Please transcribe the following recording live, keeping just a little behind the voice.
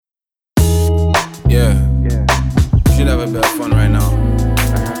Yeah. Should have a bit of fun right now.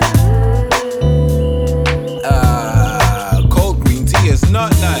 Cold green tea is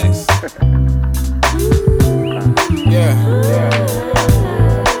not nice. Yeah.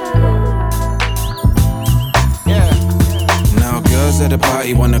 Now girls at the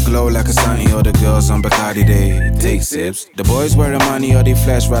party wanna glow like a sunny, or the girls on Bacardi they take sips. The boys wearing money or they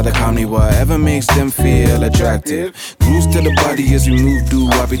flash rather calmly, whatever makes them feel attractive. Cruise to the body as we move through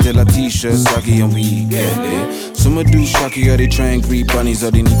Wappy till our t-shirts soggy and we get lit. Some do shocky or they try and greet bunnies,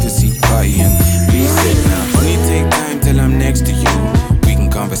 or they need to see party and be sick. Now only take time till I'm next to you. We can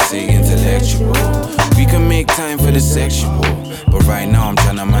conversate intellectual. We can make time for the sexual. But right now I'm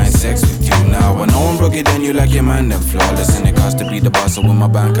tryna mind sex with you. Now I know I'm rugged and you like your man them flawless, and it costs to be the boss, so with my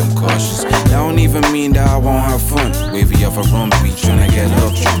bank I'm cautious. That don't even mean that I won't have fun. Wavy off a rum beach tryna get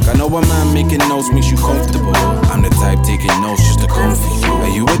up drunk. I know a man making notes makes you comfortable. I'm the type taking notes just to come for you. Are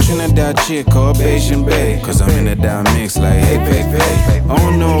you a Trinidad chick or Asian bae? Cause I'm in a damn mix like hey baby. Oh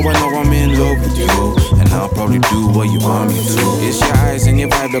no, I know I'm in love with you, and I'll probably do what you want me to. It's your eyes and your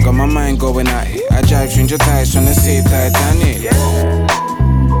vibe that got my mind going at it. I drive stranger ties tryna save Titanic.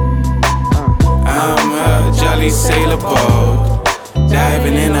 I'm a jolly sailor boat,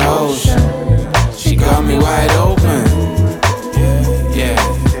 diving in the ocean. She got me wide open. Yeah.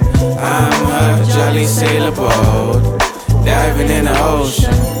 I'm a jolly sailor boat, diving in the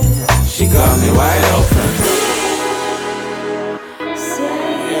ocean. She got me wide open.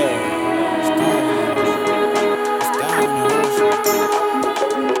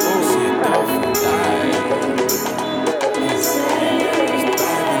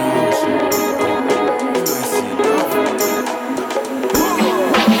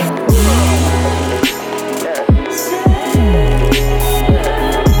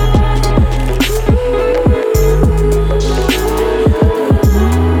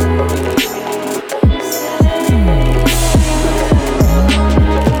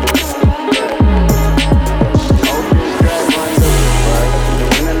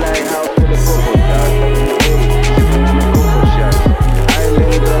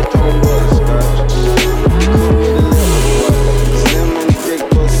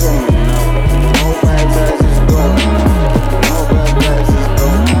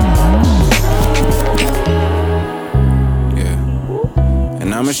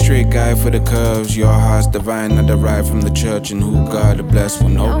 I'm a straight guy for the curves. Your heart's divine, not derived from the church. And who God bless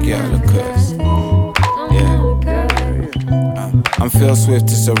with no gal curse. I'm Phil Swift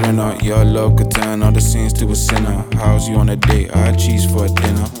to surrender. Your love could turn all the scenes to a sinner. How's you on a date? I'd cheese for a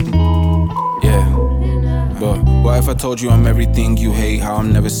dinner. But what if I told you I'm everything you hate? How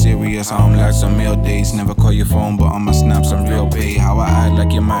I'm never serious, how I'm like some meal days. Never call your phone, but on my snaps I'm real paid. How I act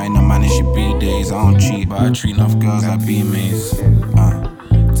like you're mine, I'm manage your B-days. I don't cheat, but I treat enough girls like B-mates.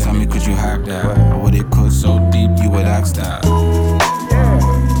 Tell me, could you hack that? Or would it cut so deep you would ask that?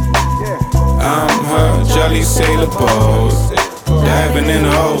 I'm her jolly sailor boat, diving in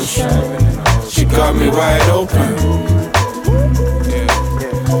the ocean. She got me wide open.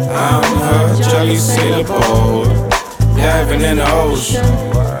 I'm her jolly sailor boat, diving in the ocean.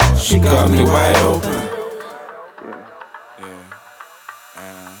 She got me wide open.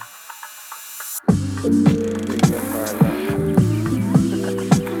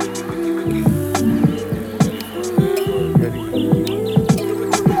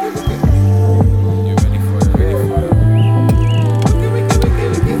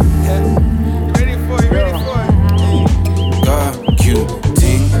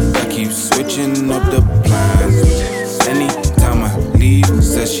 Switching up the plans. Anytime I leave,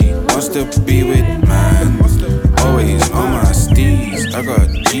 says she wants to be with mine. Always on my steez, I got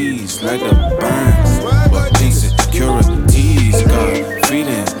G's like the bands. But insecurities got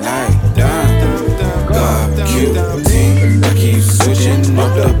feeling like that. Got cute thing that keeps switching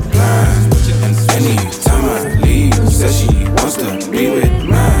up the plans. And anytime I leave, says she wants to be with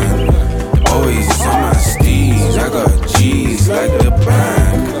mine. Always on my steez, I got G's like the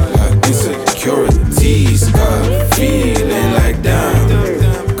bank. Insecurities got feeling like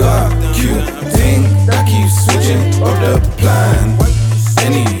damn. Got cute thing that keeps switching up the plan.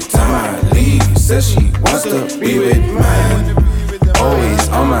 Anytime I leave, says she wants to be with mine. Always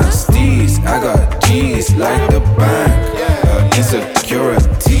on my steez, I got G's like the bank.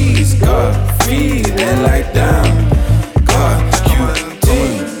 Insecurities got feeling like damn. Got cute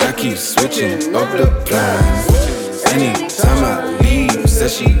thing that keeps switching up the plan. Anytime I leave,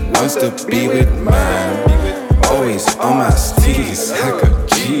 says she wants to be with mine. Always on my steez, I got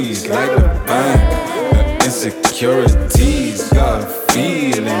G's like a bank. Insecurities got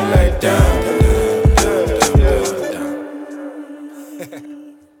feeling like damn.